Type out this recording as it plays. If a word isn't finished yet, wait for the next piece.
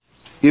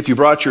If you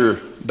brought your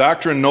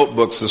doctrine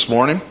notebooks this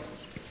morning,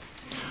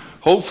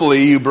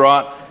 hopefully you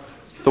brought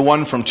the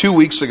one from 2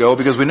 weeks ago,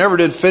 because we never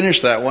did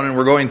finish that one, and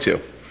we're going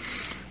to.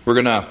 We're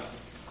going to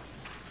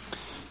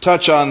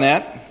touch on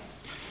that.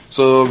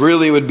 So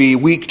really it would be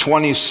week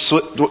 26,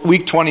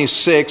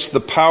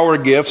 the power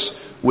gifts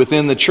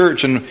within the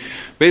church. And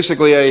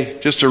basically,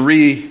 just to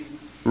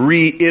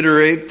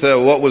reiterate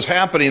what was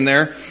happening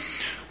there,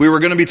 we were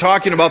going to be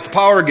talking about the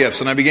power gifts,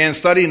 and I began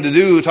studying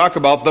to talk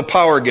about the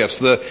power gifts,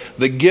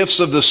 the gifts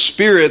of the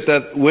Spirit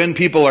that when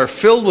people are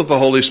filled with the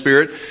Holy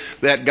Spirit,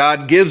 that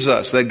God gives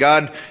us, that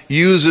God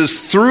uses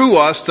through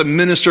us to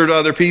minister to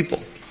other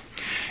people.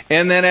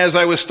 And then as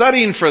I was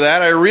studying for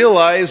that, I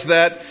realized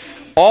that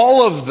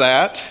all of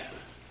that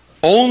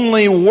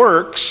only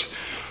works,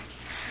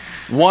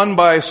 one,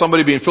 by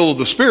somebody being filled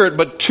with the Spirit,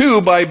 but two,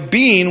 by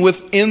being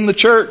within the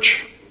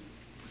church.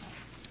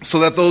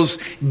 So that those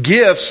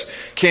gifts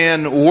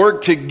can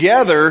work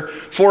together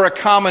for a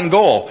common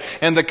goal.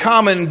 And the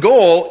common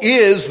goal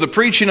is the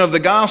preaching of the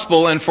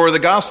gospel, and for the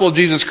gospel of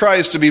Jesus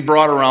Christ to be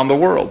brought around the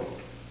world.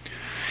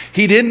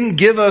 He didn't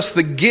give us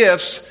the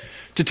gifts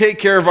to take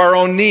care of our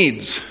own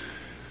needs.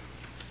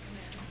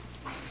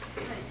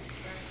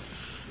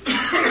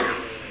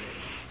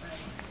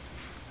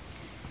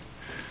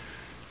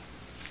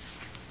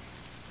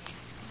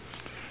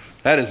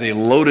 That is a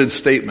loaded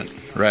statement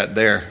right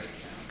there.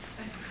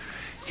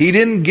 He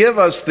didn't give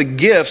us the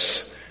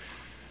gifts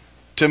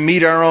to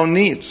meet our own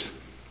needs.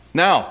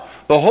 Now,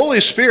 the Holy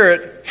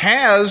Spirit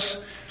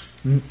has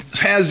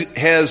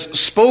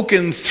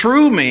spoken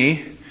through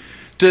me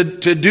to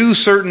do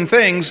certain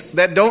things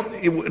that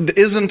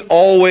isn't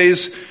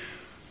always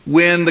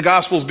when the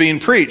gospel's being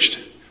preached.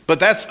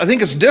 But I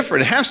think it's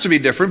different. It has to be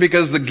different,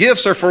 because the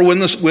gifts are for when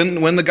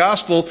the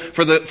gospel,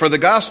 for the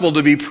gospel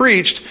to be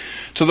preached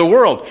to the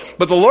world.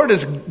 But the Lord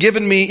has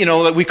given me,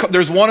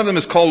 there's one of them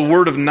is called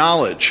word of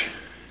knowledge.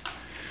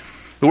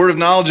 The word of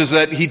knowledge is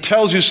that He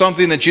tells you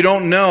something that you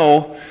don't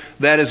know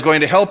that is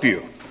going to help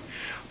you.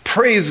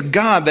 Praise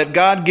God that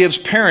God gives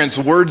parents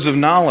words of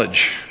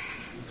knowledge.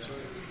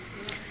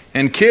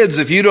 And kids,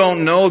 if you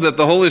don't know that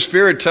the Holy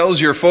Spirit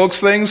tells your folks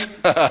things,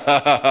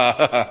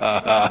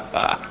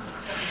 I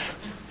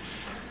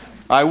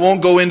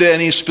won't go into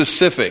any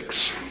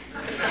specifics.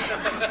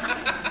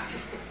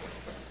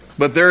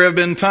 But there have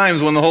been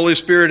times when the Holy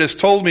Spirit has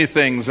told me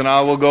things, and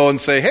I will go and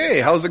say,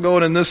 hey, how's it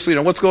going in this,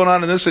 what's going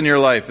on in this in your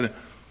life?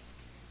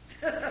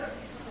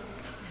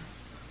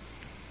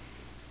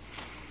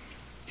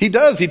 He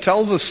does. He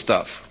tells us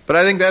stuff. But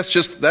I think that's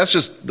just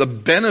the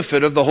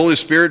benefit of the Holy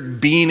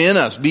Spirit being in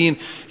us.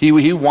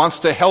 He wants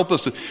to help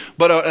us.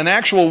 But an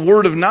actual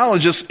word of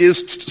knowledge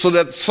is so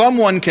that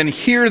someone can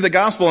hear the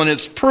gospel, and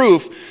it's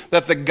proof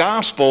that the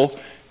gospel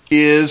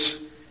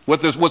is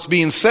what's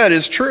being said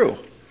is true.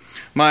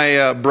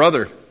 My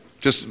brother,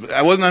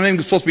 I wasn't even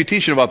supposed to be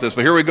teaching about this,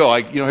 but here we go.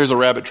 Here's a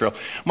rabbit trail.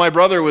 My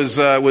brother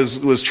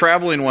was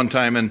traveling one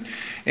time, and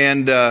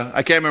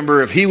I can't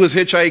remember if he was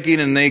hitchhiking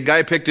and the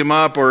guy picked him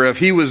up, or if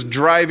he was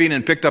driving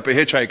and picked up a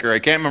hitchhiker. I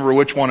can't remember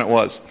which one it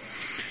was.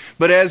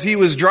 But as he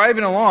was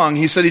driving along,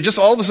 he said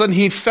all of a sudden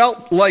he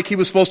felt like he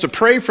was supposed to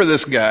pray for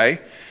this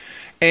guy,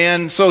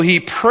 and so he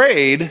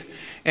prayed,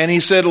 and he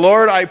said,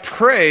 Lord, I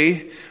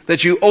pray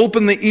that you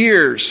open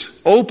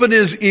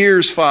his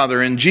ears,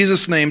 Father, in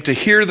Jesus' name, to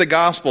hear the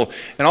gospel.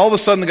 And all of a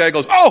sudden the guy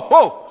goes,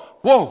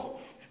 whoa,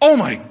 oh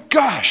my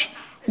gosh,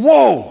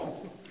 whoa.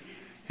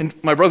 And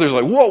my brother's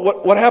like, whoa,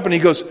 what happened? He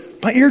goes,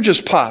 my ear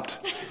just popped.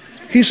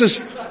 He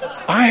says,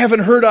 I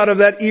haven't heard out of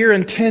that ear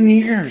in 10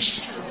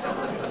 years.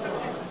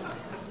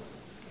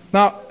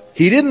 Now,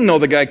 he didn't know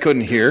the guy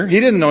couldn't hear. He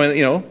didn't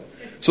know,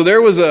 So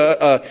there was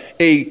a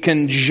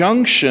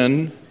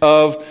conjunction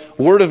of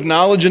word of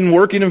knowledge and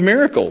working of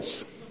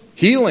miracles.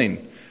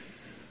 Healing.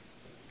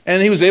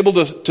 And he was able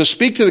to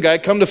speak to the guy.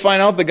 Come to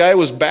find out the guy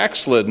was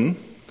backslidden.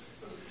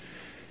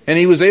 And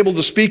he was able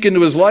to speak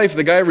into his life.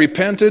 The guy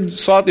repented,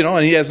 sought,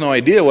 and he has no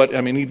idea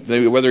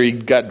whether he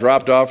got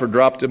dropped off or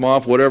dropped him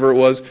off, whatever it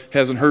was,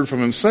 hasn't heard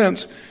from him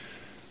since.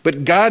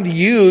 But God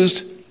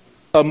used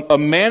a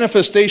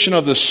manifestation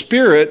of the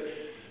Spirit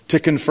to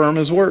confirm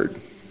His word.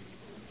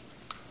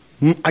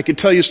 I could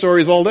tell you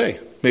stories all day.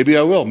 Maybe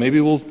I will.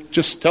 Maybe we'll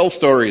just tell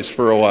stories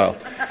for a while.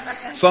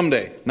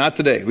 Someday, not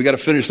today. We got to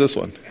finish this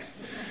one.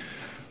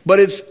 But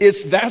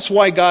that's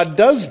why God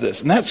does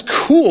this, and that's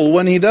cool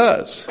when He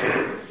does.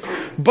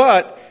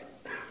 But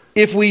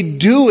if we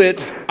do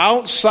it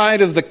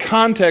outside of the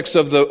context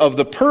of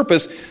the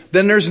purpose,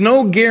 then there's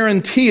no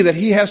guarantee that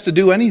He has to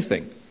do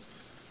anything.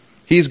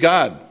 He's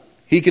God.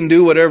 He can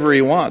do whatever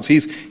He wants.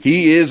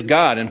 He is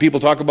God, and people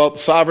talk about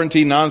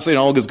sovereignty nonsense.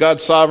 Because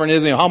God's sovereign,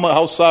 isn't He?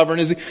 How sovereign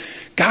is He?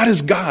 God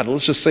is God.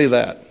 Let's just say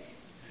that.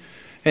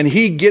 And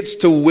He gets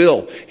to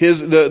will.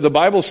 The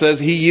Bible says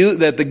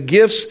that the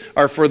gifts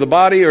are for the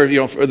body, or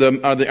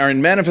are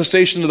in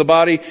manifestation of the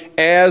body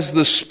as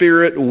the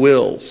Spirit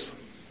wills.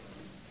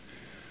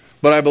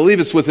 But I believe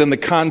it's within the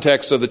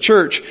context of the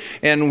church.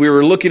 And we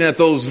were looking at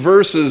those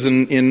verses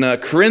in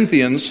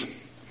Corinthians.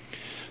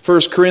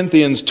 1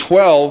 Corinthians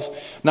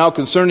 12, now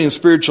concerning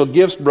spiritual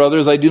gifts,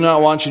 brothers, I do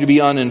not want you to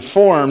be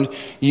uninformed.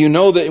 You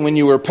know that when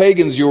you were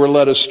pagans, you were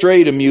led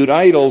astray to mute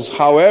idols,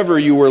 however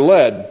you were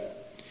led.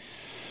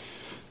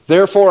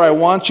 Therefore, I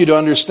want you to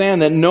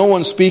understand that no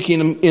one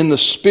speaking in the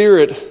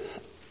Spirit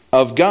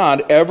of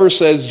God ever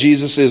says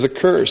Jesus is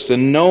accursed,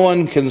 and no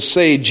one can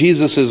say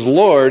Jesus is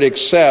Lord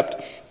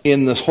except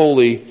in the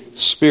Holy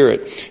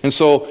Spirit. And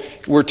so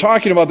we're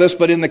talking about this,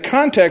 but in the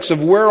context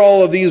of where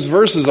all of these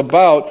verses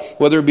about,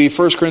 whether it be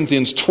 1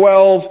 Corinthians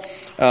 12,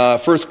 1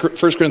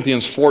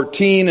 Corinthians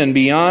 14 and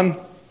beyond,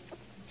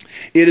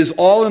 it is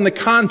all in the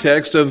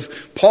context of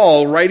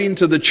Paul writing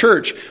to the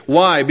church.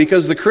 Why?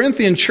 Because the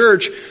Corinthian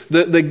church,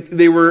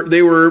 they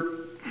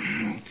were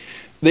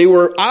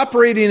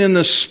operating in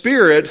the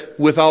Spirit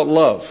without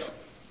love.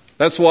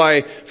 That's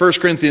why 1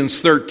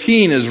 Corinthians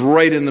 13 is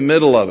right in the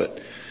middle of it.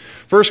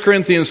 1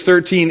 Corinthians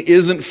 13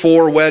 isn't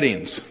for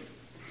weddings.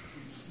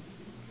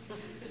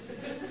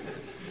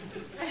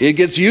 It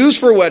gets used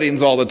for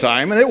weddings all the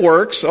time, and it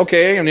works.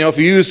 Okay, and if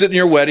you use it in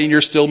your wedding,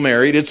 you're still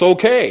married. It's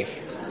okay.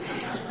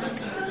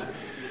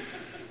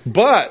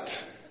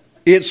 But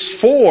it's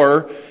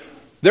for,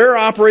 they're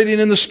operating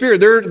in the Spirit.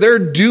 They're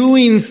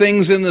doing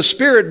things in the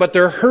Spirit, but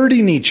they're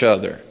hurting each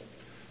other.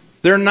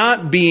 They're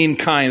not being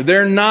kind.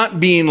 They're not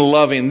being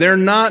loving. They're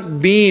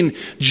not being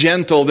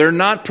gentle. They're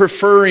not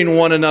preferring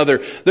one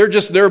another.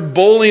 They're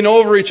bowling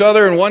over each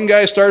other, and one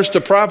guy starts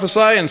to prophesy,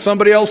 and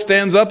somebody else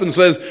stands up and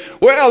says,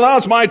 well, now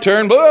it's my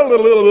turn, blah, blah,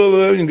 blah, blah,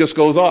 blah, and just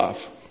goes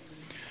off.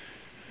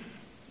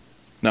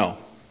 No.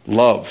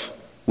 Love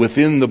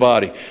within the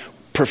body.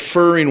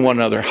 Preferring one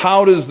another.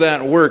 How does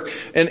that work?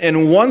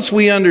 And once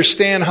we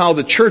understand how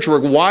the church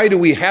works, why do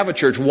we have a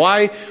church?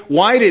 Why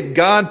did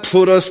God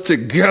put us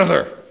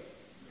together?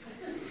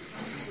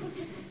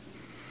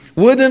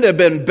 Wouldn't it have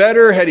been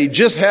better had he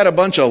just had a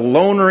bunch of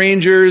lone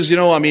rangers,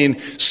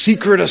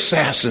 secret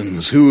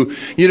assassins who,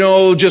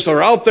 just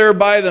are out there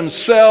by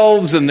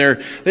themselves and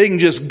they can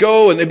just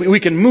go and we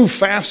can move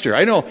faster.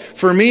 I know,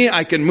 for me,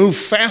 I can move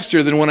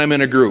faster than when I'm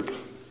in a group.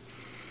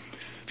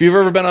 If you've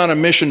ever been on a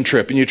mission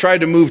trip and you tried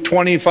to move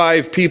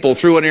 25 people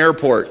through an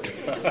airport,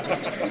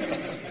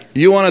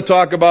 you want to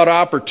talk about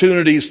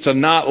opportunities to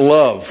not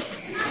love.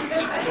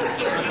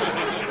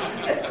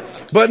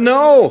 But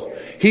no.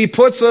 He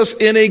puts us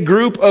in a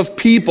group of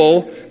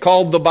people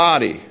called the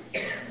body,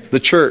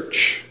 the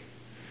church,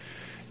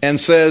 and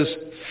says,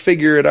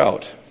 figure it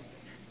out.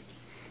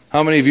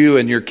 How many of you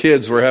and your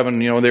kids were having,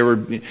 they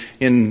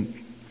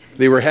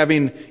were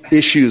having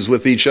issues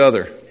with each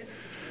other?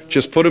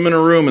 Just put them in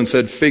a room and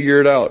said, figure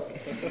it out.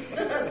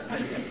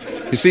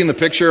 You seen the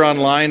picture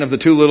online of the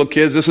two little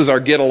kids? This is our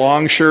Get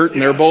Along shirt,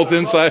 and they're both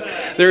inside.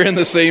 They're in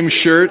the same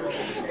shirt.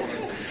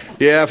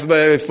 Yeah,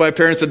 if my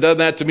parents had done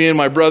that to me and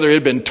my brother, it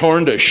had been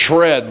torn to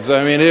shreds.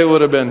 It would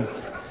have been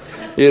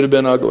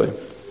ugly.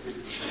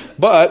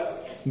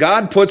 But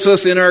God puts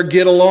us in our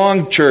Get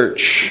Along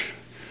church,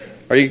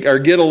 our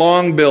Get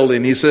Along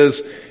building. He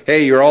says,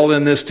 hey, you're all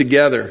in this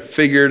together.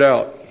 Figure it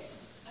out.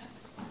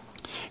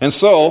 And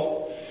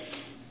so,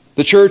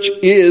 the church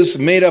is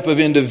made up of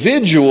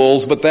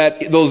individuals, but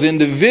those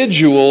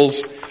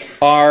individuals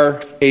are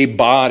a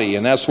body.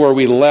 And that's where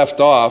we left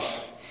off.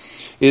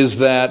 Is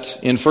that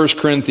in 1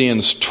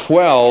 Corinthians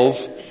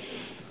 12,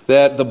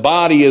 that the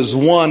body is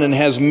one and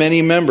has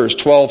many members,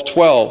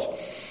 12:12.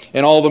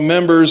 And all the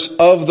members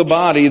of the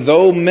body,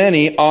 though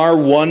many, are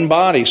one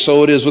body.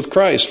 So it is with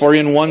Christ. For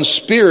in one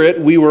Spirit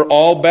we were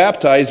all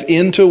baptized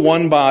into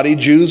one body,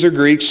 Jews or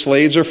Greeks,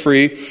 slaves or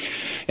free,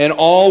 and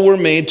all were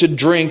made to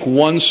drink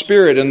one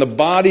Spirit. And the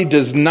body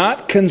does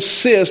not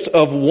consist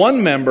of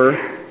one member,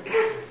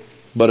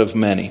 but of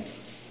many.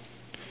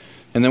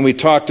 And then we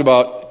talked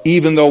about,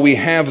 even though we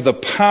have the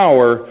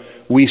power,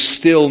 we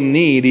still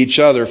need each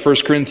other.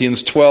 1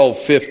 Corinthians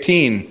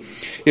 12:15.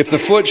 If the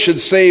foot should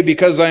say,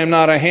 because I am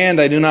not a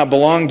hand, I do not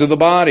belong to the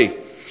body,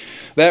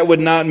 that would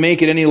not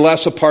make it any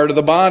less a part of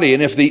the body.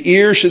 And if the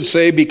ear should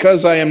say,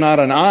 because I am not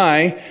an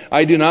eye,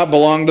 I do not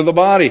belong to the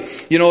body.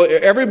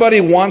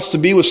 Everybody wants to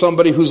be with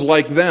somebody who's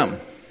like them.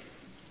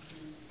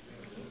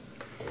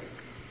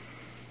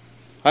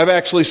 I've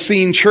actually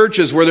seen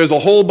churches where there's a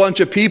whole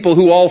bunch of people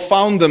who all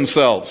found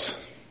themselves.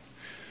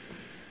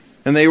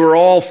 And they were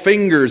all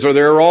fingers, or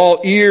they were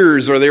all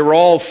ears, or they were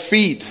all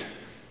feet.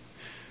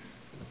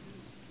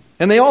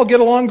 And they all get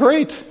along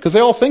great, because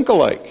they all think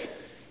alike.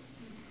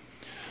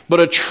 But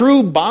a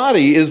true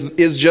body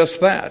is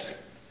just that.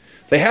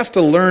 They have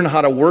to learn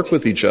how to work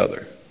with each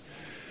other.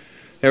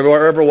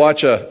 Ever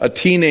watch a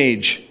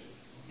teenage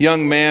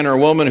young man or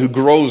woman who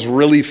grows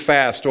really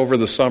fast over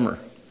the summer?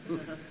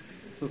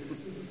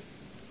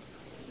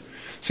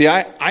 See,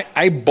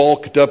 I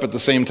bulked up at the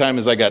same time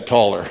as I got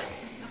taller.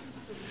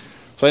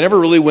 So I never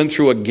really went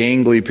through a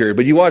gangly period.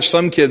 But you watch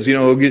some kids,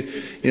 who get.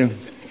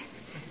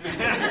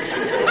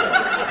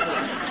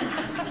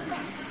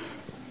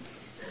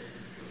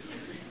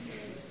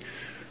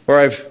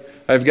 Or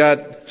I've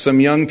got some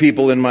young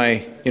people in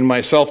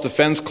my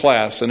self-defense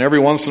class, and every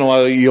once in a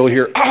while you'll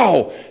hear,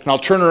 "Ow!" And I'll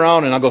turn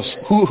around and I'll go,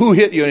 Who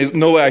hit you? And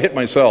no way, I hit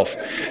myself.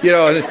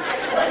 And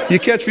you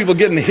catch people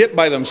getting hit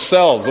by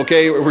themselves,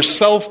 okay? We're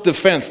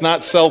self-defense,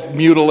 not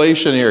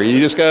self-mutilation here. You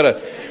just got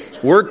to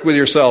work with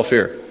yourself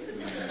here.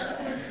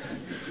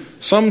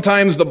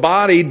 Sometimes the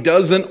body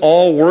doesn't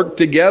all work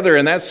together,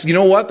 and that's, you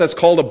know what? That's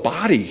called a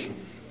body.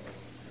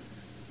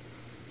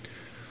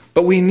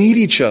 But we need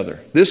each other.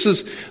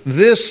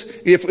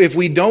 If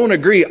we don't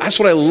agree, that's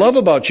what I love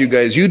about you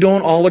guys. You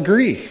don't all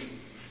agree.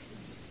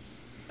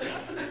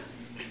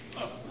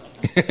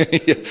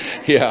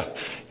 Yeah.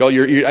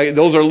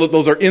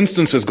 Those are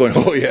instances going,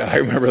 oh yeah, I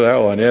remember that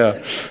one,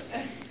 yeah.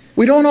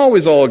 We don't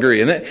always all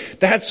agree, and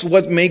that's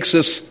what makes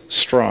us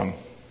strong.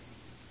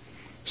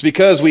 It's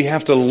because we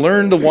have to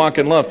learn to walk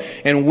in love.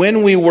 And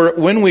when we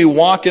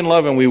walk in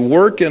love and we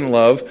work in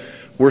love,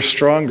 we're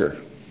stronger.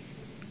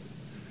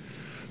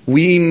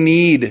 We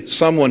need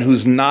someone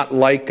who's not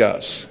like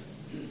us.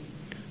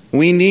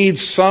 We need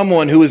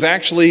someone who is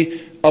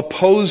actually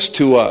opposed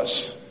to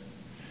us.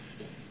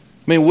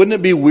 I mean, wouldn't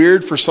it be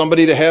weird for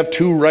somebody to have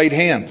two right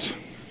hands?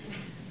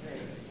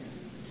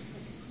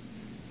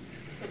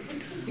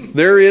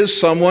 There is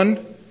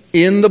someone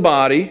in the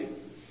body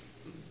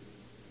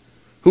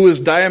who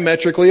is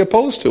diametrically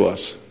opposed to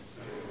us.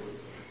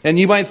 And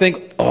you might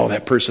think, oh,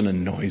 that person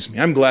annoys me.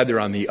 I'm glad they're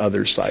on the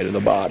other side of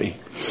the body.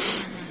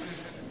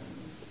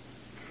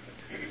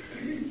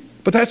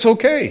 But that's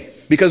okay,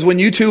 because when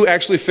you two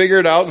actually figure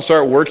it out and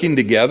start working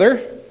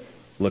together,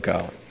 look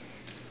out.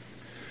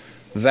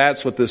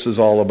 That's what this is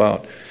all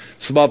about.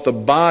 It's about the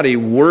body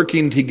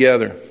working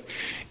together.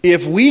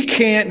 If we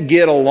can't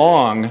get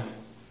along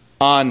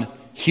on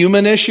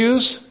human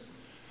issues,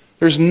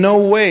 there's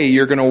no way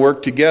you're going to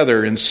work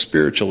together in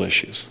spiritual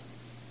issues.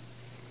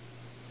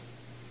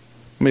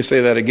 Let me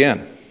say that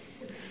again.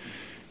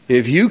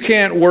 If you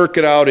can't work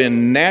it out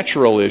in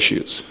natural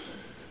issues,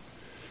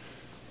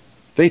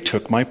 they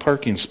took my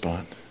parking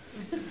spot.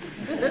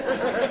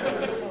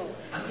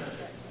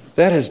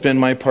 That has been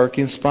my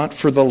parking spot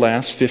for the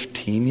last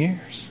 15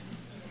 years.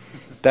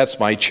 That's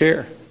my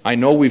chair. I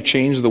know we've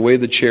changed the way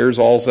the chair's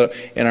all set up,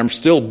 and I'm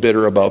still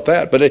bitter about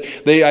that. But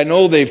I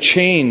know they've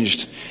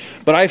changed.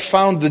 But I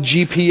found the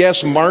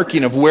GPS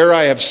marking of where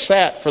I have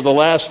sat for the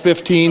last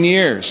 15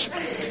 years.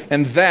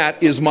 And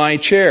that is my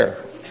chair.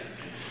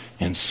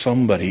 And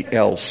somebody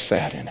else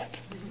sat in it.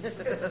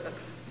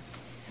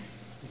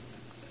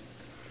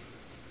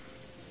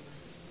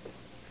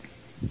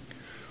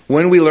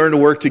 When we learn to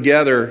work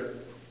together,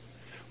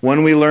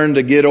 when we learn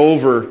to get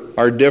over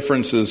our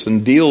differences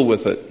and deal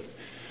with it,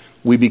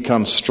 we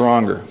become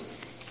stronger.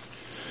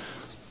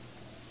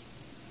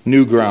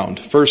 New ground.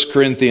 1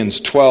 Corinthians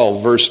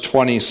 12, verse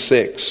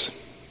 26.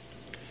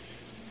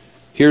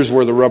 Here's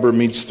where the rubber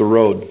meets the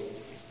road.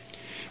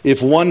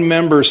 If one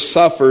member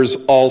suffers,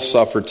 all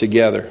suffer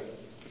together.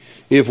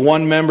 If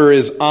one member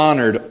is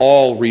honored,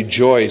 all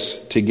rejoice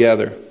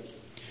together.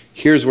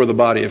 Here's where the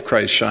body of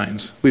Christ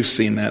shines. We've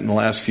seen that in the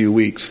last few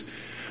weeks.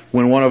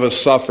 When one of us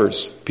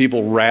suffers,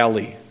 people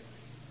rally.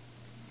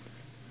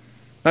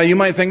 Now you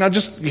might think, now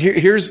just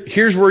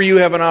here's where you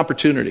have an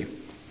opportunity.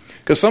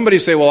 Because somebody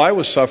say, well, I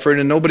was suffering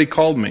and nobody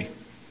called me.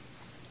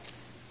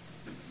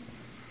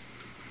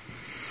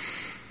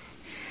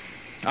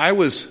 I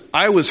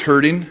was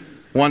hurting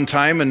one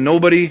time and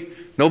nobody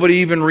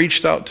even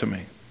reached out to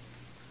me.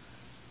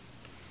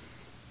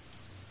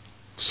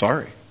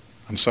 Sorry.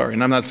 I'm sorry.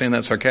 And I'm not saying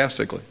that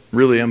sarcastically.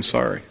 Really, I'm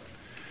sorry.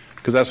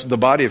 Because that's the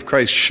body of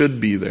Christ should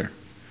be there.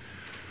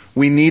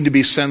 We need to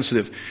be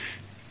sensitive.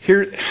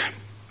 Here,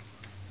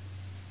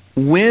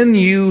 when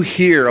you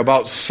hear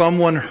about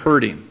someone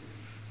hurting,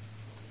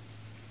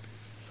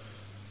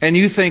 and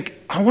you think,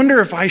 I wonder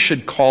if I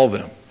should call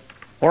them,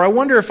 or I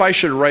wonder if I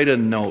should write a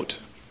note,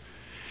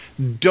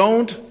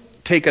 don't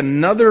take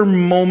another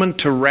moment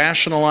to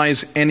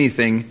rationalize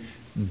anything.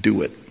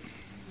 Do it.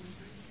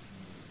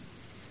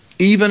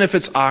 Even if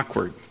it's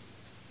awkward.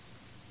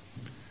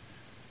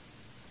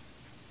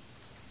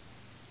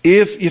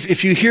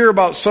 If you hear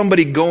about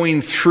somebody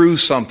going through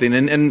something,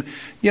 and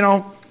you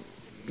know,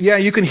 yeah,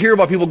 you can hear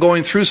about people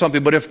going through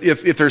something, but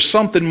if there's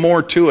something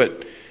more to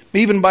it,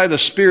 even by the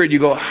Spirit, you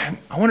go, I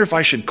wonder if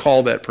I should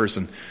call that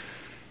person.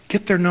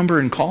 Get their number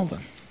and call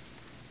them.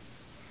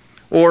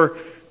 Or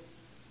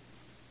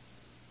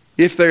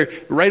if they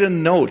write a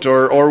note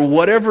or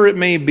whatever it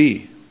may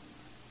be,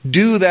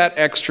 do that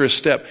extra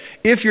step.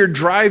 If you're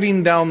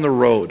driving down the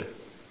road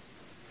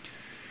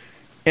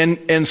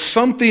and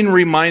something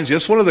reminds you,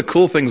 that's one of the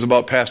cool things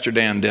about Pastor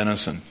Dan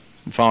Dennison,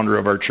 founder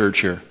of our church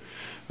here.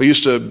 We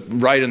used to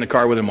ride in the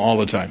car with him all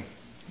the time.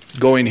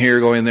 Going here,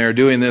 going there,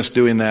 doing this,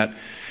 doing that.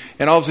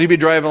 And all of a sudden he'd be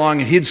driving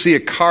along and he'd see a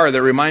car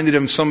that reminded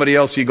him of somebody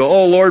else. He'd go,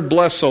 oh, Lord,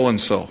 bless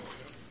so-and-so. And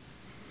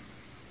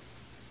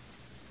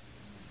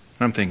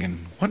I'm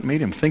thinking, what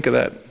made him think of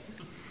that?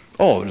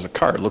 Oh, there's a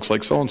car. It looks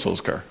like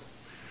so-and-so's car.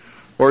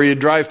 Or you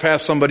drive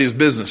past somebody's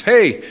business.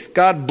 Hey,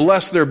 God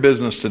bless their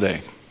business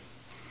today.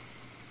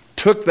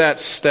 Took that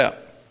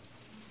step.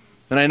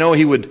 And I know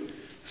he would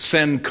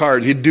send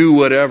cards. He'd do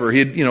whatever.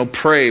 He'd,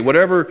 pray.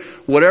 Whatever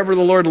the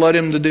Lord led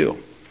him to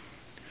do.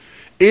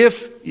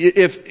 If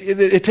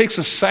it takes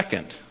a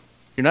second,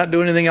 you're not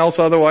doing anything else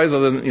otherwise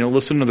other than,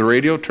 listen to the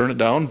radio, turn it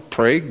down,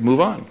 pray,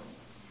 move on.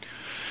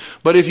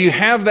 But if you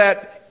have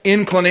that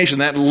inclination,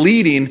 that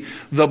leading,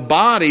 the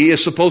body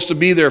is supposed to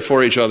be there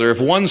for each other. If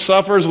one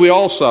suffers, we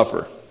all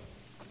suffer.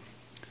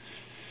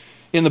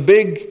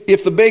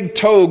 If the big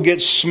toe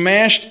gets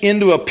smashed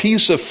into a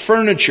piece of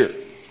furniture,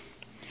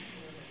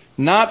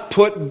 not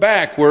put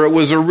back where it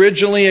was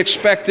originally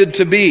expected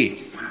to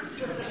be,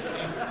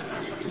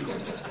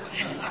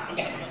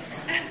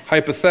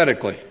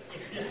 hypothetically,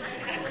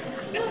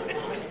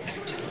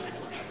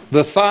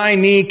 the thigh,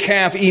 knee,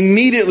 calf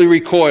immediately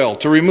recoil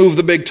to remove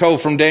the big toe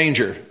from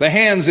danger. The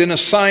hands, in a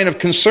sign of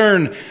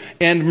concern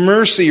and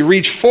mercy,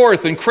 reach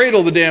forth and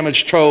cradle the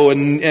damaged toe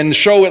and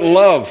show it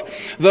love.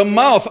 The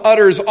mouth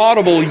utters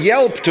audible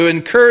yelp to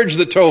encourage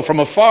the toe from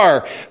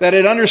afar that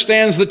it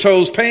understands the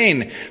toe's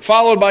pain,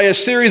 followed by a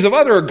series of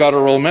other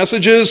guttural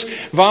messages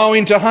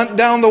vowing to hunt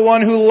down the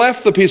one who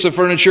left the piece of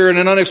furniture in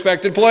an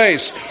unexpected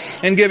place,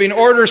 and giving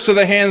orders to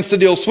the hands to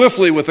deal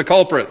swiftly with the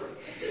culprit.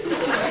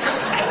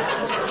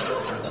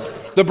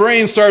 The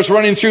brain starts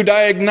running through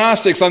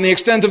diagnostics on the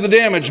extent of the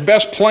damage,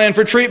 best plan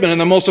for treatment,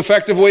 and the most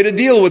effective way to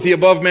deal with the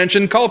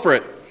above-mentioned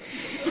culprit.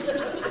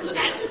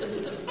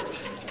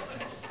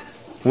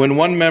 When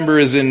one member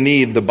is in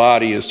need, the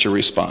body is to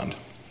respond.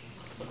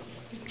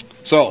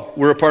 So,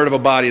 we're a part of a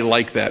body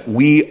like that.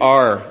 We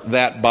are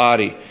that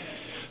body.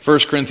 1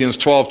 Corinthians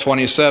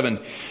 12:27.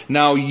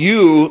 Now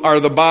you are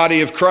the body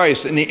of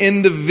Christ, and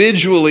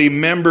individually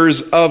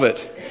members of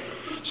it.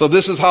 So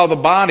this is how the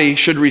body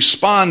should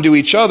respond to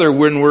each other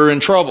when we're in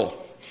trouble,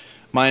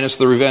 minus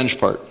the revenge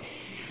part.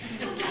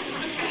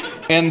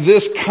 And in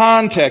this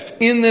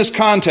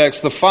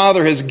context, the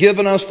Father has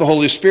given us the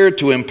Holy Spirit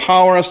to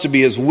empower us to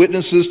be His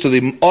witnesses to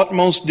the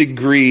utmost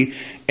degree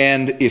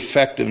and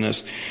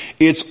effectiveness.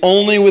 It's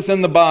only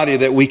within the body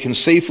that we can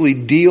safely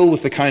deal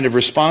with the kind of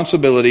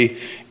responsibility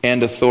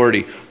and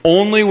authority.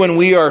 Only when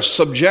we are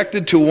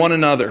subjected to one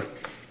another.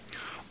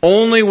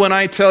 Only when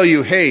I tell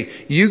you, hey,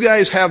 you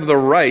guys have the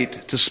right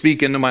to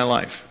speak into my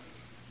life.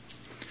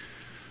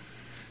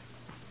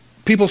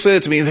 People say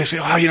it to me. They say,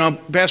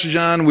 Pastor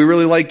John, we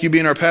really like you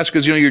being our pastor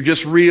because, you're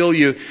just real.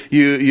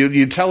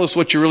 You tell us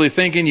what you're really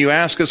thinking. You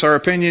ask us our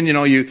opinion.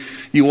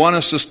 You want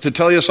us to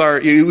tell us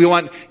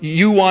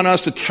you want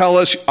us to tell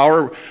us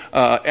our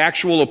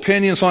actual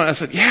opinion. So on. I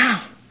said,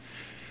 yeah.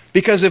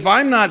 Because if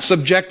I'm not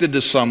subjected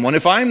to someone,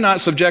 if I'm not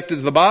subjected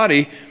to the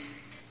body,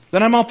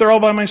 then I'm out there all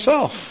by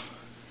myself.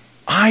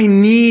 I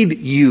need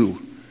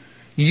you.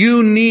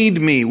 You need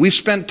me. We've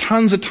spent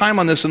tons of time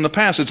on this in the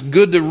past. It's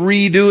good to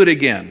redo it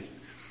again.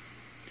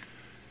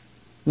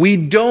 We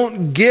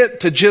don't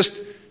get to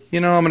just,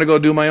 I'm going to go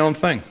do my own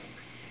thing.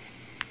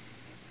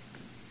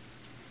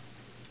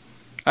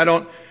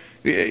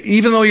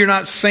 Even though you're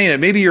not saying it,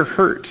 maybe you're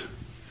hurt.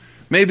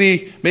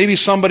 Maybe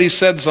somebody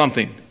said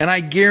something. And I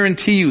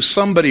guarantee you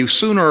somebody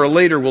sooner or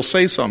later will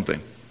say something.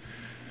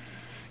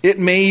 It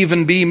may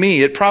even be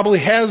me. It probably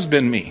has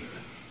been me.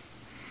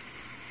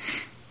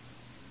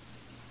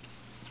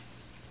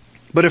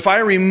 But if I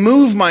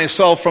remove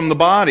myself from the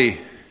body,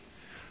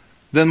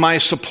 then my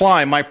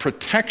supply, my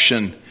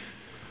protection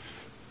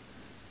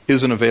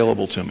isn't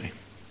available to me.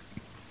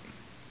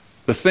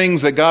 The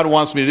things that God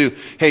wants me to do.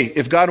 Hey,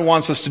 if God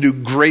wants us to do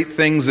great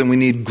things, then we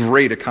need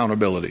great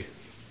accountability.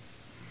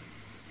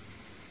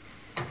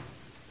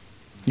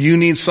 You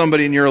need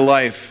somebody in your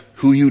life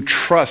who you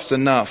trust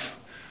enough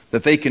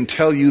that they can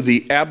tell you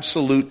the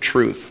absolute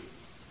truth.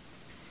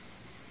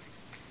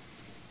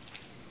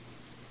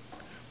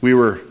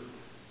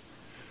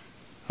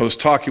 I was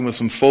talking with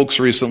some folks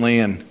recently,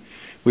 and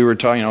we were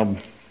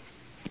talking,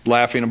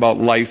 laughing about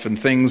life and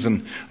things,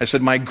 and I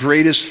said, my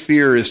greatest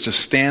fear is to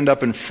stand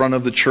up in front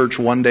of the church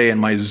one day and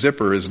my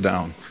zipper is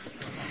down.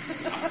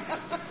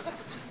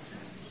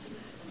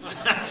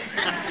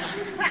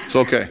 It's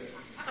okay.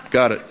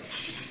 Got it.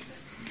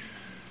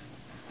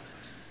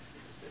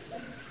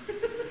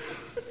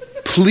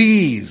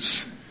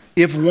 Please,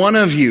 if one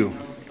of you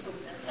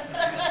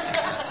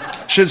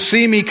should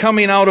see me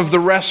coming out of the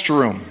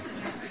restroom,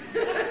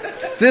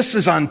 this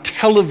is on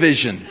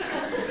television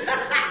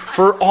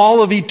for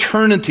all of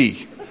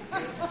eternity.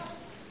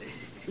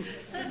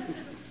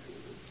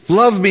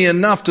 Love me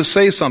enough to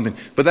say something.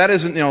 But that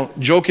isn't,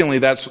 jokingly,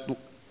 that's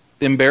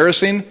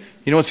embarrassing.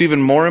 You know what's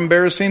even more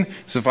embarrassing?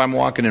 Is if I'm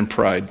walking in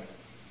pride.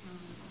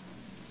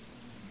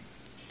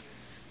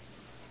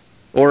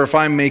 Or if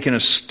I'm making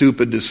a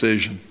stupid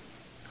decision.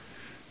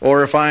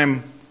 Or if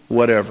I'm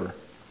whatever.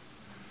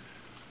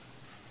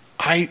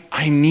 I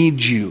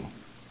need you.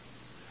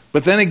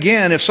 But then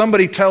again, if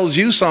somebody tells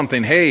you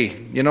something, hey,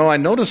 I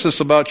noticed this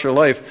about your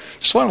life,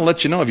 just want to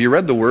let you know, have you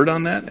read the word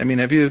on that? I mean,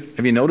 have you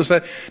noticed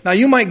that? Now,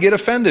 you might get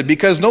offended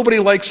because nobody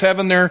likes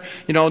having their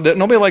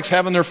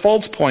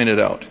faults pointed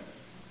out.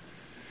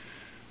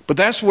 But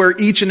that's where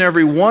each and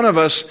every one of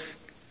us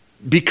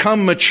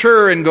become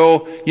mature and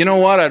go, you know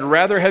what, I'd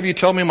rather have you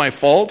tell me my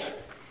fault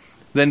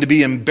than to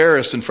be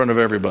embarrassed in front of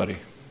everybody.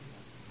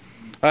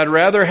 I'd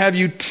rather have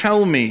you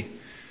tell me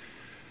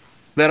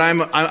that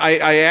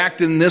I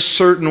act in this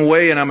certain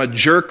way and I'm a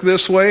jerk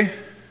this way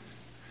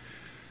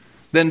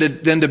than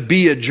to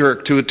be a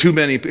jerk to too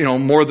many,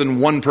 more than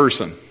one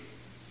person.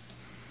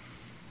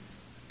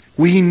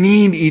 We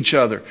need each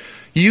other.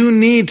 You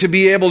need to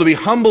be able to be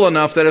humble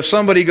enough that if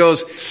somebody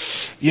goes,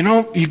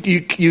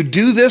 you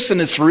do this and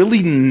it's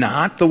really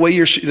not the way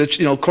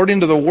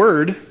according to the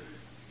Word,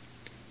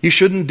 you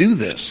shouldn't do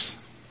this.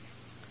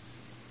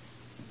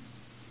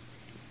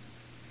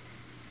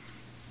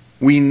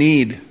 We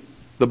need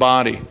the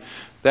body.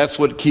 That's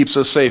what keeps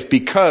us safe,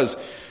 because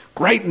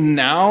right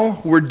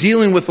now we're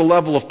dealing with the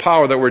level of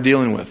power that we're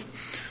dealing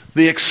with.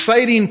 The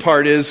exciting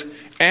part is,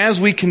 as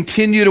we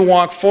continue to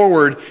walk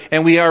forward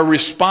and we are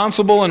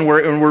responsible and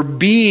we're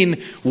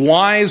being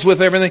wise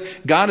with everything,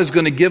 God is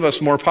going to give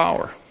us more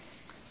power.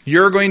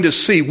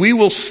 We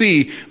will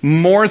see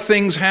more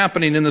things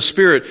happening in the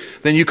Spirit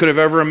than you could have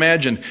ever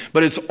imagined.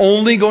 But it's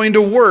only going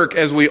to work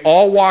as we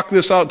all walk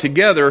this out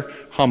together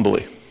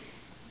humbly.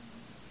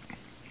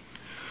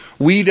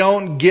 We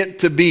don't get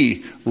to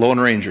be Lone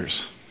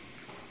Rangers.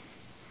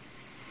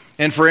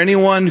 And for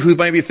anyone who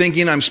might be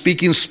thinking, I'm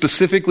speaking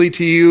specifically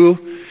to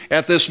you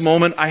at this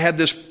moment, I had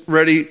this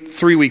ready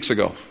 3 weeks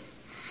ago.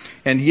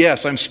 And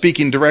yes, I'm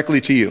speaking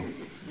directly to you.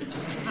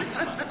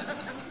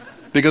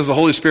 Because the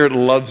Holy Spirit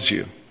loves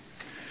you.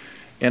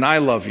 And I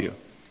love you.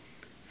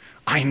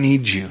 I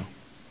need you.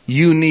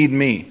 You need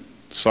me.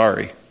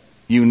 Sorry,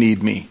 you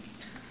need me.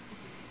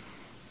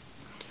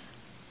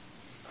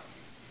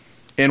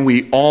 And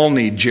we all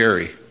need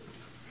Jerry.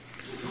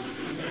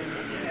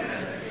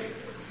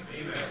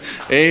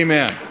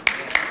 Amen.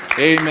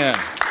 Amen.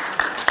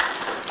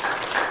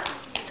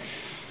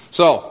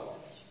 So,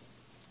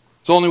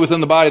 it's only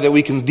within the body that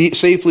we can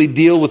safely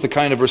deal with the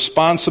kind of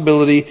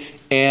responsibility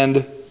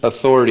and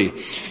authority.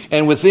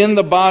 And within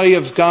the body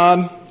of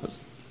God,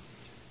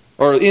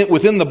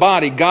 within the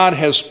body, God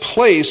has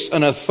placed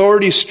an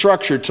authority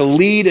structure to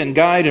lead and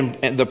guide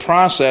in the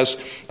process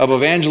of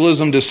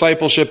evangelism,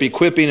 discipleship,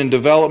 equipping, and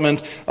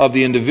development of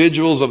the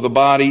individuals of the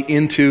body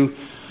into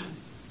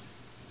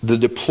the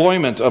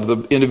deployment of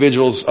the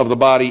individuals of the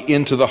body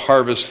into the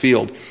harvest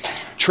field.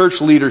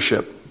 Church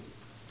leadership.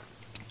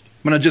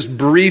 I'm going to just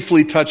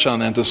briefly touch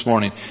on that this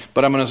morning,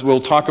 but we'll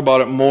talk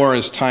about it more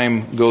as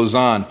time goes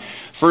on.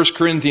 1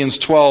 Corinthians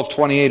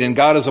 12:28, and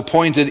God has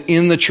appointed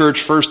in the church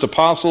first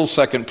apostles,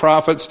 second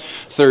prophets,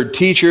 third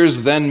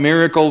teachers, then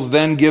miracles,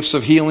 then gifts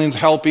of healings,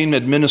 helping,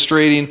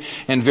 administrating,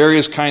 and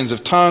various kinds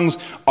of tongues.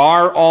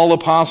 Are all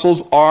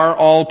apostles? Are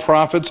all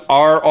prophets?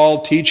 Are all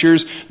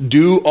teachers?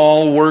 Do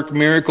all work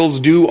miracles?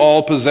 Do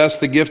all possess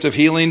the gift of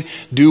healing?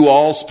 Do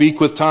all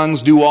speak with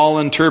tongues? Do all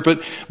interpret?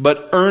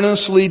 But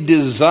earnestly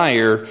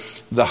desire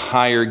the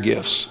higher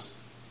gifts.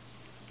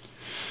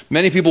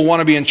 Many people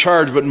want to be in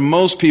charge, but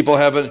most people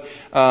have an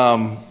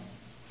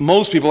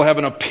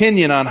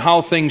opinion on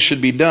how things should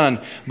be done.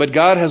 But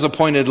God has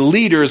appointed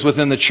leaders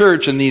within the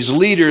church, and these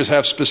leaders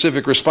have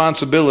specific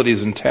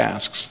responsibilities and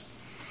tasks.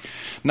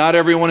 Not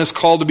everyone is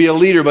called to be a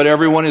leader, but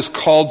everyone is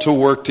called to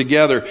work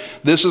together.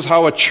 This is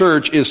how a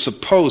church is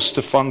supposed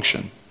to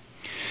function.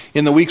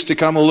 In the weeks to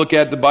come, we'll look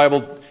at the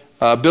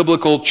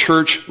biblical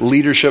church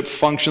leadership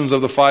functions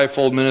of the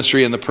fivefold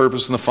ministry and the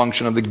purpose and the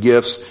function of the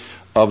gifts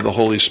of the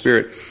Holy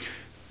Spirit.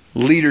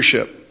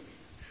 Leadership.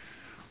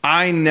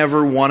 I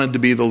never wanted to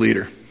be the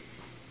leader.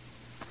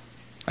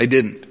 I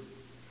didn't.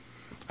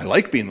 I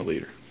like being the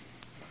leader.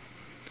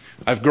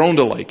 I've grown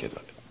to like it.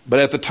 But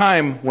at the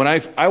time, when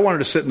I wanted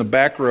to sit in the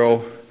back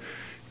row,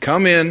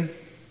 come in,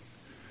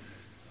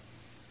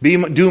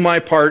 do my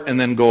part, and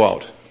then go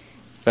out.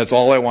 That's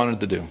all I wanted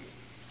to do.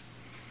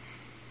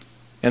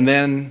 And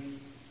then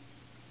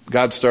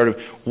God started,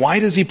 why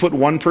does He put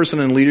one person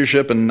in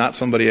leadership and not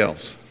somebody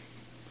else?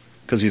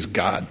 Because He's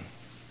God.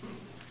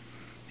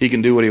 He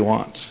can do what He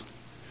wants.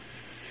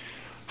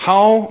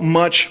 How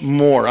much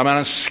more, on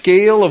a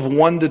scale of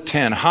 1 to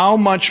 10, how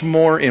much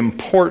more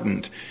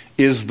important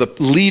is the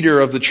leader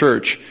of the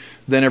church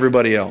than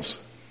everybody else?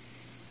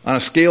 On a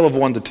scale of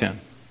 1 to 10.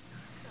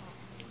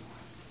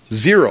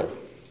 0.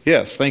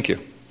 Yes, thank you.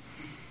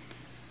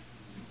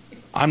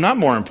 I'm not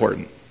more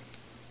important.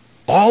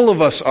 All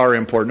of us are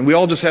important. We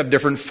all just have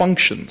different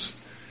functions.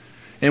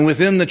 And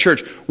within the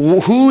church,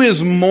 who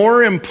is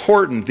more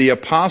important, the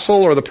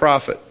apostle or the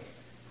prophet?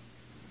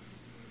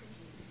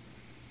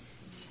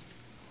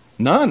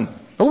 None.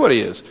 Nobody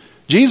is.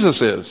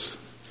 Jesus is.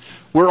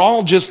 We're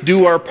all just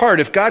do our part.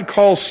 If God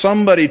calls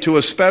somebody to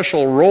a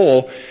special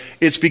role,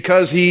 it's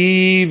because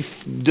He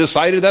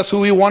decided that's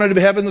who He wanted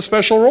to have in the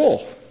special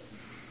role.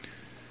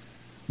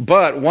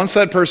 But once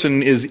that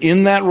person is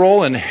in that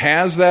role and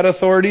has that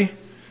authority,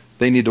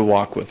 they need to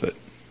walk with it.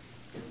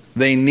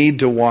 They need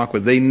to walk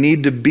with it. They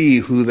need to be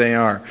who they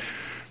are.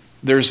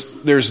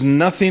 There's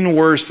nothing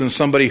worse than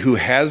somebody who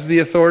has the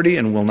authority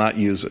and will not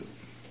use it.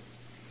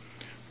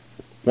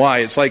 Why?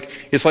 It's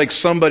like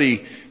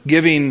somebody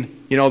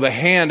giving, the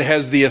hand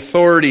has the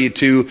authority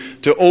to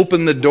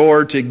open the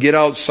door to get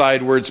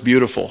outside where it's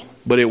beautiful,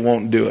 but it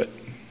won't do it.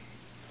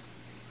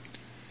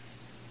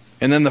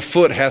 And then the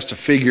foot has to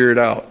figure it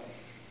out.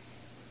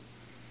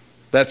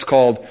 That's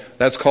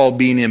called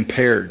being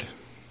impaired.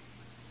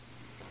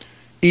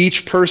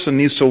 Each person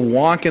needs to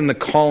walk in the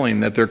calling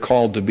that they're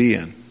called to be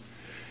in.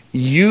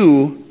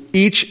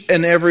 Each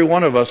and every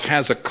one of us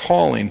has a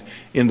calling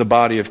in the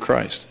body of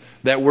Christ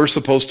that we're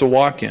supposed to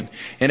walk in.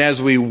 And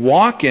as we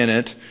walk in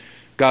it,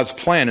 God's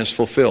plan is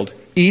fulfilled.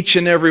 Each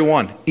and every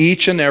one,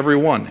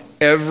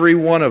 every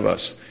one of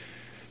us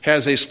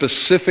has a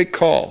specific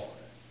call,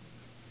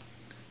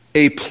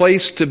 a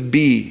place to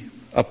be,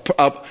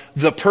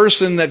 the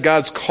person that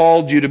God's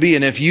called you to be.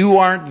 And if you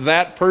aren't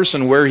that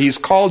person where He's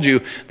called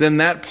you, then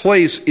that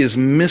place is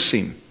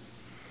missing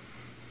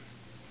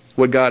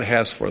what God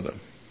has for them.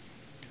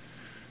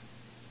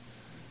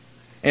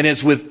 And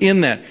it's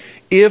within that.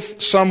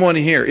 If someone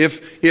here,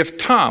 if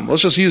Tom,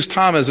 let's just use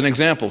Tom as an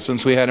example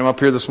since we had him up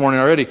here this morning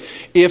already.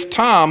 If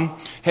Tom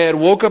had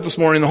woke up this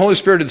morning, the Holy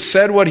Spirit had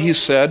said what He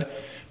said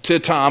to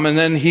Tom, and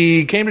then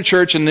he came to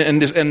church and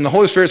the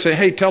Holy Spirit said,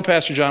 "Hey, tell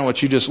Pastor John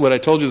what I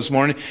told you this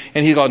morning."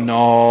 And he go,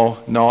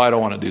 "No, I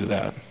don't want to do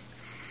that.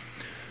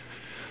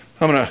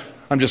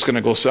 I'm just going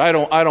to go. I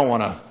don't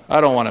want to.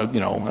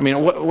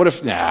 What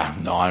if?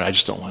 No, I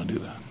just don't want to do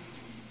that."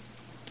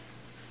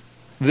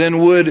 Then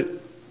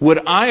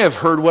would I have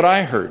heard what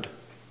I heard?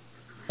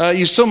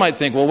 You still might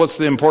think, well, what's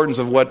the importance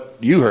of what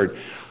you heard?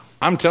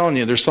 I'm telling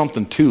you, there's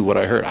something to what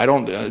I heard. I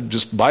don't,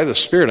 just by the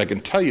Spirit, I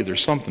can tell you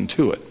there's something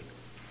to it.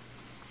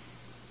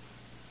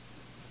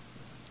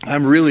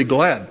 I'm really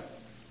glad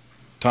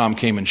Tom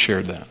came and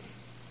shared that.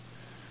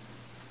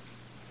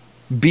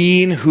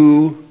 Being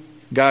who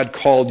God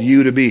called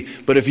you to be.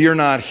 But if you're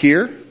not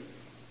here,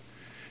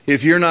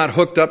 if you're not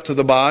hooked up to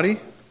the body,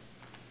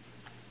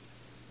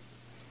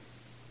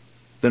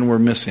 then we're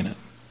missing it.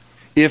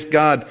 If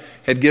God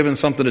had given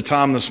something to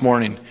Tom this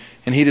morning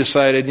and he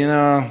decided,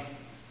 nah,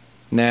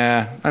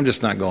 I'm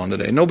just not going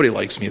today. Nobody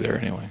likes me there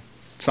anyway.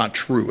 It's not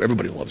true.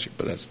 Everybody loves you,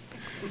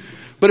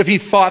 but if he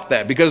thought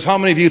that, because how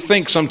many of you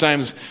think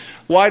sometimes,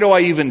 why do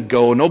I even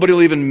go? Nobody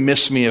will even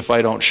miss me if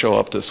I don't show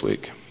up this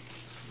week.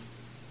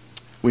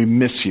 We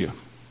miss you.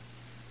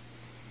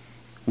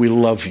 We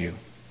love you.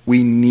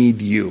 We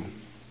need you.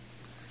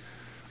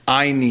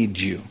 I need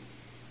you.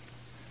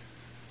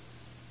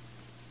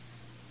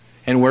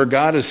 And where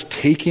God is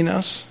taking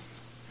us,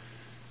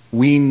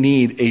 we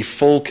need a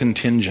full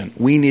contingent.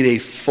 We need a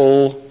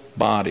full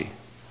body.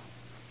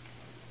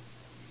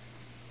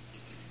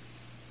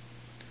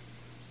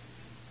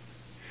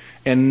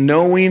 And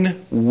knowing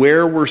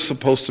where we're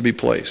supposed to be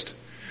placed,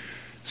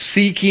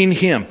 seeking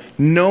Him,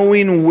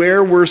 knowing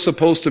where we're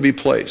supposed to be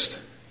placed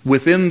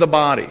within the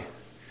body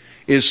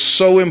is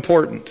so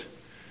important.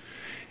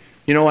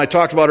 I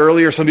talked about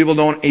earlier, some people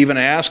don't even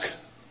ask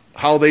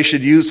how they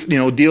should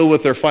deal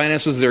with their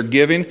finances, their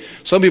giving.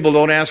 Some people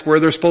don't ask where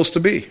they're supposed to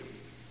be.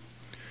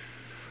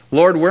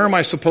 Lord, where am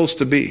I supposed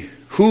to be?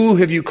 Who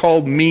have you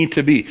called me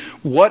to be?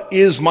 What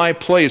is my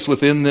place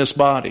within this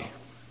body?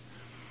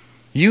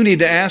 You need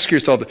to ask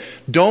yourself.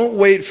 Don't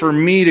wait for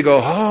me to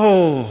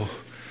go,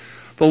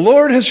 the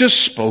Lord has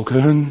just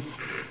spoken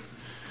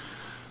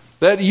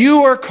that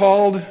you are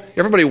called.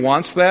 Everybody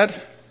wants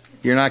that.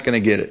 You're not going to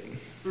get it.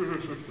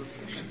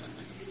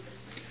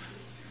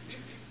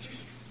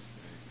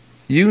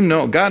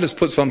 God has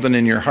put something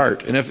in your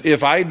heart. And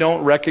if I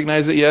don't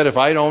recognize it yet, if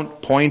I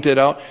don't point it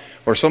out,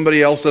 or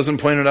somebody else doesn't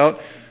point it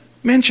out,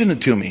 mention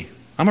it to me.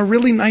 I'm a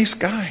really nice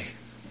guy.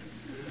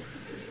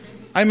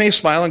 I may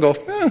smile and go,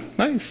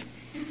 nice.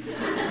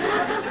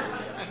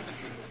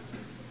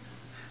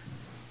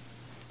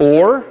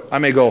 Or I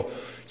may go,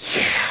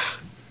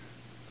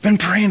 been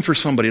praying for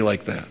somebody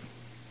like that.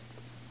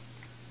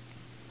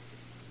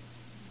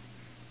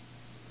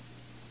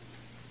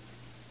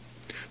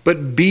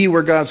 But be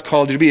where God's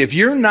called you to be. If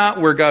you're not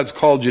where God's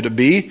called you to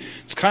be,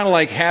 it's kind of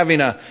like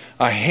having a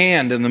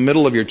hand in the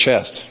middle of your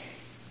chest.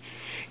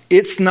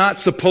 It's not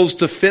supposed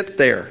to fit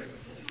there.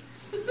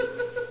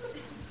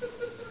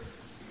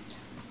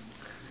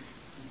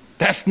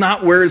 That's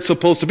not where it's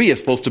supposed to be. It's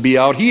supposed to be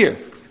out here.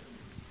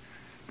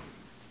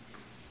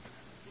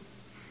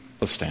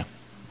 Let's stand.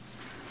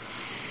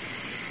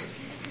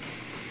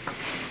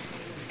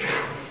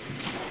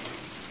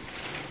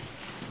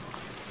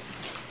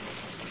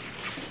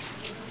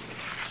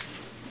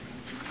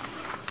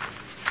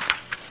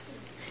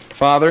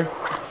 Father,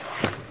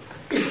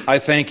 I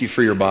thank you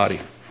for your body.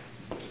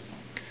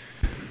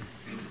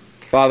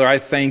 Father, I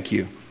thank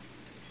you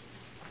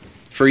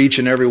for each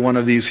and every one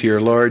of these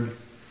here. Lord,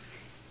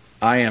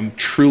 I am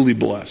truly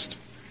blessed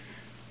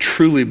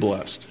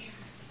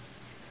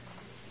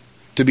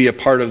to be a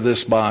part of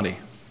this body.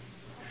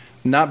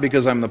 Not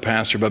because I'm the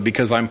pastor, but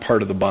because I'm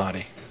part of the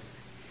body.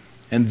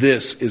 And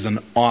this is an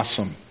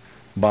awesome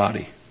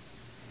body.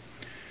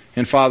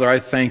 And Father, I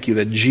thank you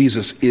that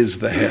Jesus is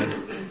the head.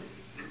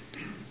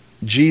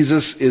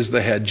 Jesus is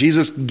the head.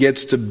 Jesus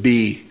gets to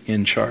be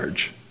in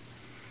charge.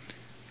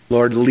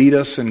 Lord, lead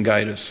us and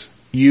guide us.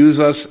 Use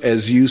us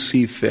as you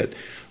see fit.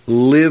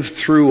 Live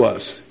through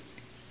us.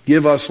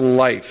 Give us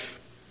life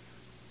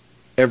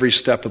every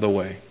step of the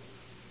way.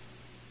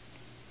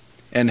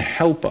 And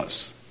help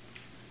us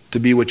to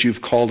be what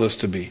you've called us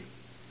to be.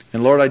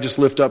 And Lord, I just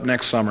lift up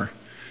next summer.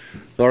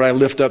 Lord, I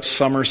lift up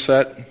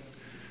Somerset.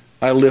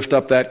 I lift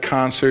up that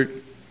concert.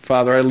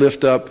 Father, I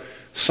lift up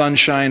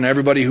Sunshine,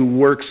 everybody who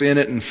works in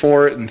it and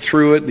for it and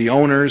through it, the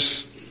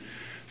owners.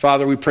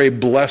 Father, we pray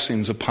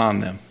blessings upon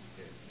them.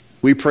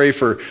 We pray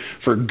for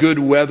good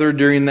weather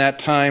during that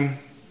time.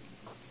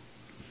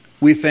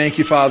 We thank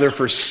you, Father,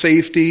 for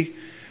safety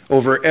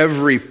over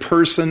every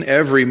person,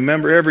 every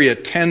member, every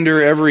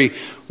attender, every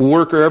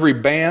worker, every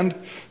band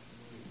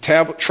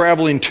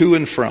traveling to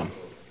and from.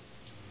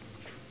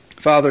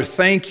 Father,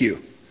 thank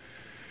you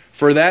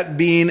for that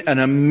being an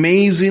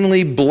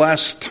amazingly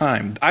blessed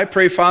time. I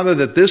pray, Father,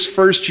 that this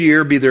first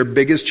year be their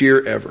biggest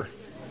year ever.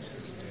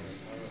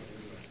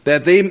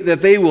 That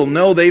they will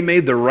know they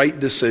made the right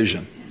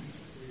decision.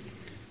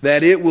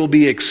 That it will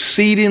be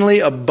exceedingly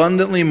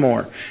abundantly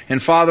more.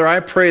 And Father, I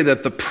pray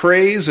that the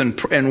praise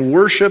and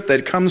worship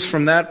that comes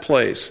from that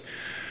place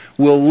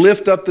will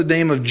lift up the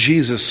name of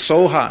Jesus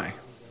so high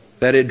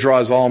that it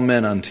draws all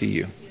men unto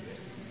you.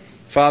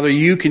 Father,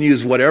 you can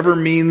use whatever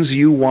means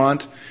you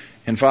want.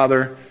 And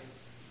Father,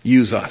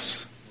 use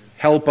us.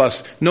 Help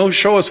us.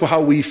 Show us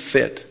how we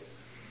fit.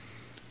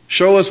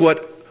 Show us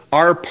what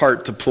our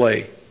part to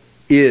play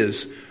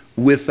is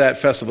with that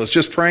festival. It's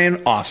just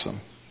praying, awesome.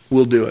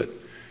 We'll do it.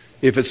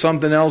 If it's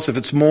something else, if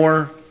it's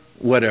more,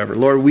 whatever.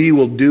 Lord, we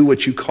will do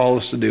what you call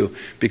us to do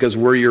because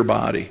we're your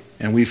body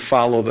and we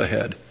follow the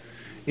head.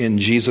 In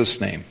Jesus'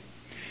 name,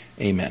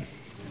 amen.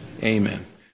 Amen.